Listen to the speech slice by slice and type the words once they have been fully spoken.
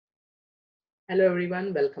Hello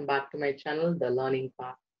everyone, welcome back to my channel, The Learning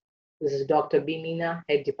Path. This is Dr. B. Meena,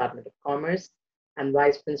 Head Department of Commerce and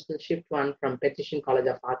Vice Principal Shift 1 from Petition College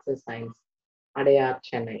of Arts and Science, Adayar,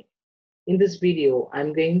 Chennai. In this video,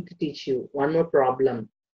 I'm going to teach you one more problem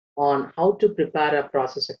on how to prepare a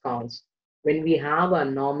process accounts when we have a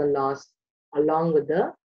normal loss along with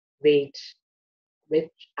the weight, which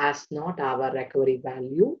has not our recovery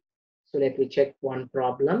value. So let me check one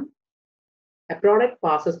problem. A product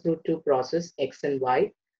passes through two processes, X and Y,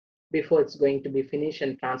 before it's going to be finished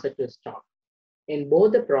and transferred to stock. In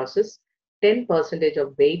both the process, 10%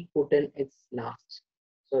 of weight put in is lost.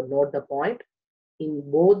 So note the point. In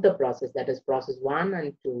both the process, that is process 1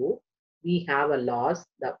 and 2, we have a loss.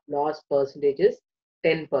 The loss percentage is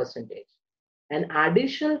 10%. An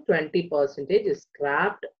additional 20% is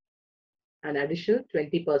scrapped. An additional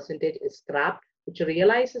 20% is scrapped, which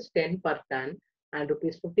realizes 10 per ton and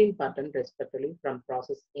rupees 15 per ton respectively from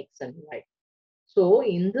process X and Y. So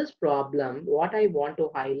in this problem, what I want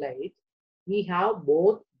to highlight, we have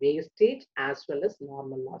both wastage as well as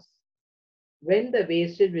normal loss. When the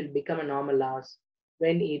wastage will become a normal loss,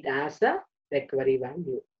 when it has a recovery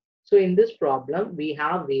value. So in this problem, we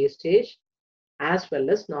have wastage as well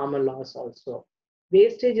as normal loss also.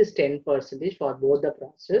 Wastage is 10% for both the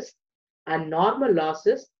process and normal loss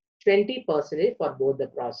is 20% for both the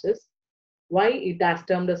process. Why it has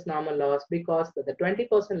termed as normal loss? Because the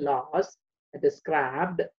 20% loss that is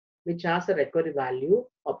scrapped, which has a recovery value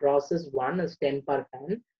of process 1 is 10 per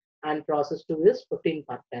ton and process 2 is 15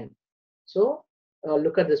 per ton. So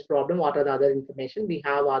look at this problem. What are the other information? We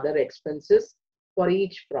have other expenses for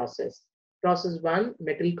each process. Process 1,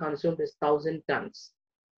 material consumed is 1000 tons.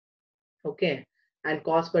 Okay. And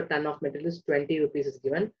cost per ton of material is 20 rupees is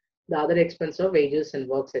given. The other expense of wages and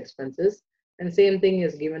works expenses. And same thing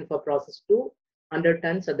is given for process 2, 100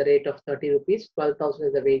 tons at the rate of 30 rupees, 12,000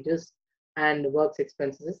 is the wages and works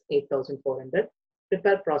expenses is 8,400.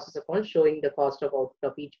 Prepare process account showing the cost of output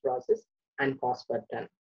of each process and cost per ton.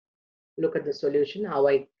 Look at the solution, how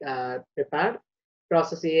I prepared.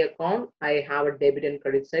 Process A account, I have a debit and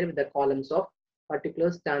credit side with the columns of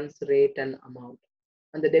particulars, tons, rate, and amount.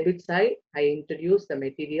 On the debit side, I introduce the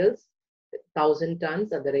materials, 1000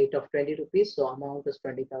 tons at the rate of 20 rupees, so amount is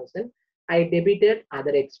 20,000. I debited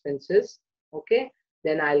other expenses, okay.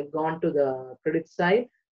 Then I'll go on to the credit side,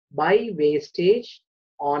 by wastage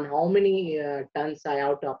on how many tons I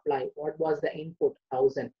have to apply. What was the input?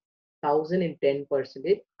 1000. 1000 in 10%,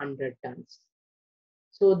 100 tons.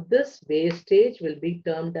 So this wastage will be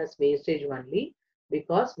termed as wastage only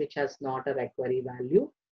because which has not a recovery value.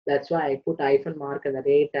 That's why I put hyphen mark in the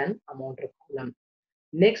rate and amount column.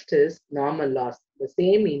 Next is normal loss. The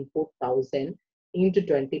same input 1000 into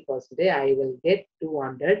 20%, I will get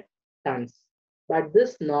 200 tons. But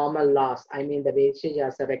this normal loss, I mean the wastage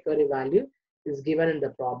as a recovery value, is given in the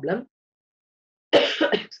problem.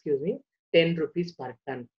 Excuse me, 10 rupees per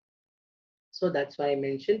ton. So that's why I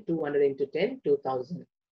mentioned 200 into 10, 2000.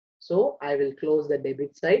 So I will close the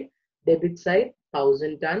debit side. Debit side,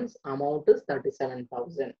 1000 tons, amount is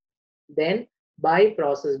 37,000. Then by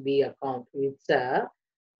process B account, it's a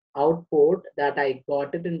output that I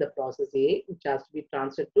got it in the process A, which has to be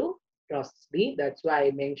transferred to process B. That's why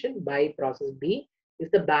I mentioned by process B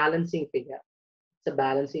is the balancing figure. It's a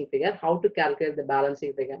balancing figure. How to calculate the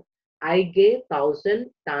balancing figure? I gave 1000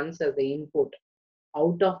 tons as the input.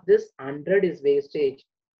 Out of this, 100 is wastage.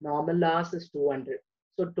 Normal loss is 200.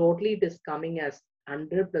 So totally it is coming as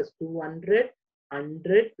 100 plus 200,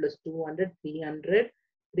 100 plus 200, 300.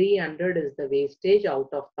 300 is the wastage out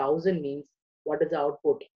of 1000 means what is the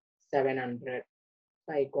output? 700.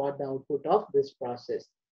 So I got the output of this process.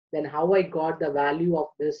 Then how I got the value of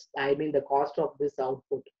this, I mean the cost of this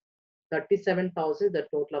output. 37,000 the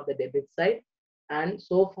total of the debit side. And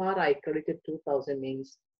so far I credited 2000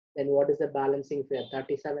 means then what is the balancing figure?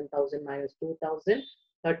 37,000 minus 2,000,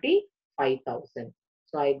 35,000.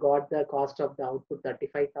 So I got the cost of the output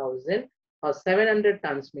 35,000 for 700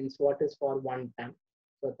 tons means what is for 1 ton.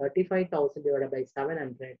 So 35,000 divided by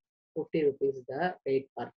 700, 50 rupees is the rate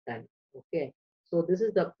per ton. Okay. So this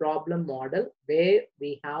is the problem model where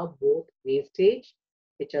we have both wastage,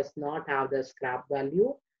 which does not have the scrap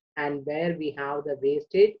value, and where we have the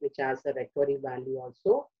wastage, which has the recovery value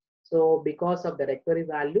also. So because of the recovery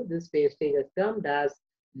value, this wastage is termed as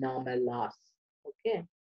normal loss. Okay.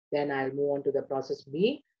 Then I'll move on to the process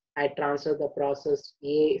B. I transfer the process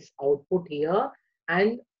A's output here,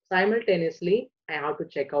 and simultaneously I have to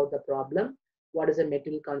check out the problem. What is the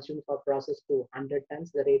material consumed for process 2? 100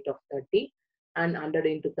 tons, the rate of 30, and 100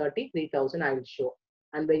 into 30, 3000 I will show.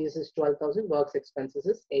 And wages is 12,000, works expenses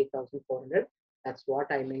is 8,400. That's what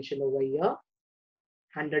I mentioned over here.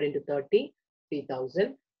 100 into 30,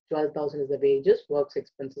 3,000. 12,000 is the wages, works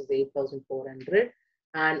expenses 8,400.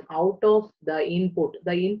 And out of the input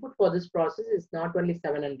for this process is not only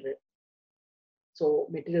 700. So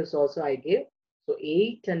materials also I gave. So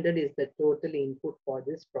 800 is the total input for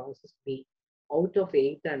this process B. Out of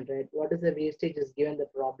 800, what is the wastage is given the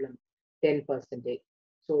problem? 10%.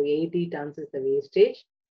 So 80 tons is the wastage,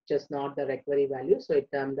 just not the recovery value. So it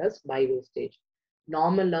termed as by wastage.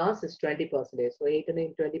 Normal loss is 20%. So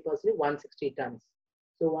 800 20%, 160 tons.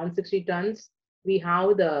 So 160 tons, we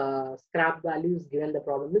have the scrap values given the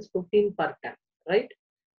problem is 15 per ton, right?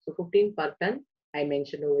 So 15 per ton I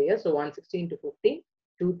mentioned over here. So 160 into 15,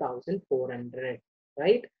 2,400,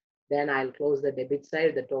 right? Then I'll close the debit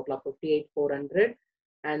side, the total of 58,400.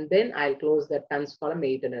 And then I'll close the tons column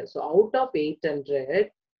 800. So out of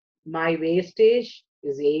 800, my wastage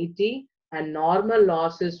is 80 and normal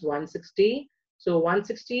loss is 160. So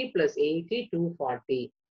 160 plus 80,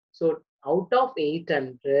 240. So out of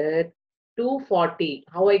 800, 240.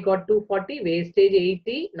 How I got 240? Wastage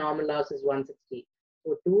 80, normal loss is 160.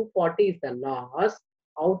 So 240 is the loss.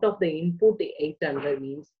 Out of the input 800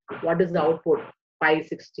 means what is the output?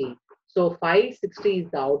 560. So 560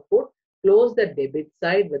 is the output. Close the debit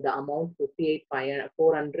side with the amount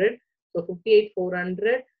 58,400. So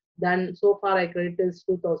 58,400. Then so far I credit is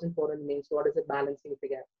 2,400 means what is the balancing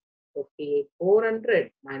figure?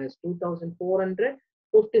 58,400 minus 2,400,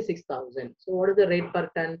 56,000. So what is the rate per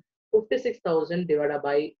ton? 56,000 divided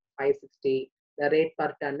by 560. The rate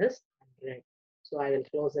per ton is 100. So I will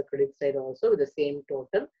close the credit side also with the same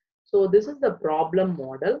total. So this is the problem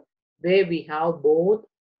model where we have both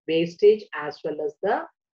wastage as well as the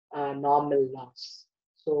normal loss.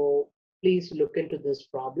 So please look into this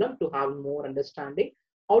problem to have more understanding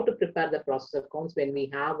how to prepare the process accounts when we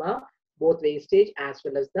have both wastage as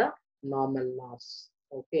well as the normal loss.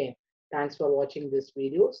 Okay. Thanks for watching this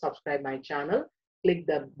video. Subscribe my channel. Click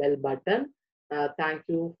the bell button. Thank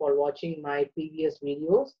you for watching my previous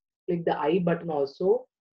videos. Click the I button also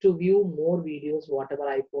to view more videos, whatever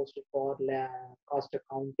I posted for cost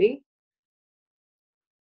accounting.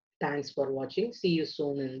 Thanks for watching. See you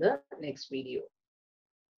soon in the next video.